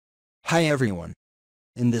Hi everyone.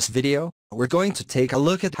 In this video, we're going to take a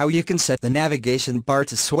look at how you can set the navigation bar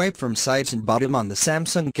to swipe from sides and bottom on the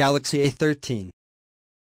Samsung Galaxy A13.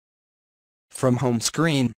 From home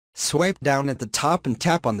screen, swipe down at the top and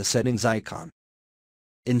tap on the settings icon.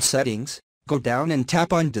 In settings, go down and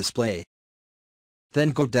tap on display. Then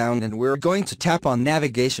go down and we're going to tap on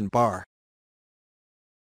navigation bar.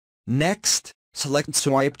 Next, select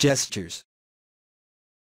swipe gestures.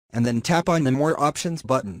 And then tap on the more options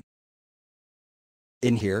button.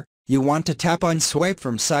 In here, you want to tap on swipe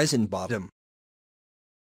from sides and bottom.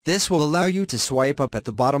 This will allow you to swipe up at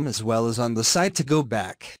the bottom as well as on the side to go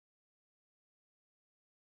back.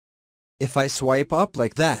 If I swipe up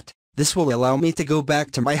like that, this will allow me to go back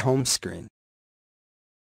to my home screen.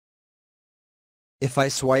 If I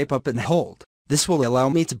swipe up and hold, this will allow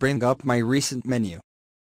me to bring up my recent menu.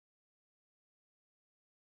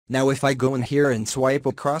 Now if I go in here and swipe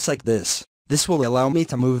across like this, this will allow me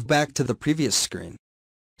to move back to the previous screen.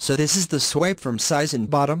 So this is the swipe from sides and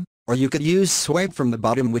bottom, or you could use swipe from the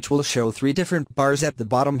bottom, which will show 3 different bars at the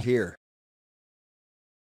bottom here.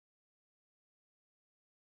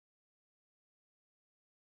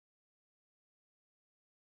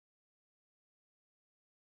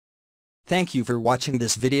 Thank you for watching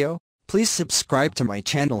this video. Please subscribe to my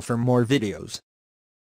channel for more videos.